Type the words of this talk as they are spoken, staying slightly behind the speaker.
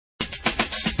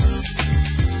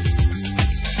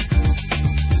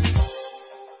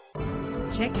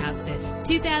Check out this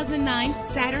 2009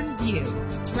 Saturn VUE.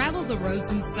 Travel the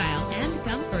roads in style and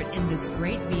comfort in this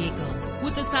great vehicle.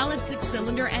 With a solid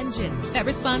 6-cylinder engine that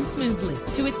responds smoothly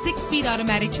to its 6-speed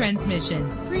automatic transmission,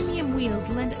 premium wheels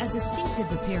lend a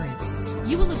distinctive appearance.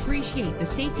 You will appreciate the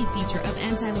safety feature of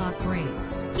anti-lock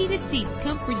brakes. Heated seats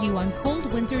comfort you on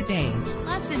cold winter days.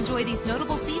 Plus, enjoy these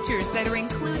notable features that are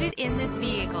included in this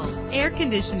vehicle: air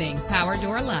conditioning, power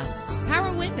door locks,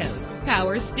 power windows,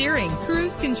 power steering,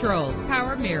 cruise control,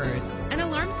 power mirrors, an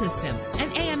alarm system,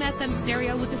 an AM/FM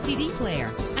stereo with a CD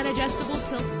player, an adjustable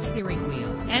tilt steering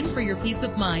wheel. And for your peace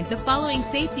of mind, the following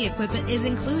safety equipment is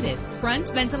included: front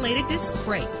ventilated disc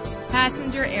brakes,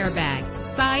 passenger airbag,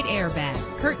 side airbag,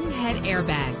 curtain head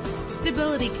airbags,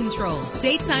 stability control,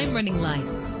 daytime running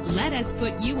lights. Let us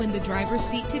put you in the driver's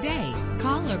seat today.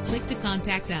 Call or click to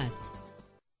contact us.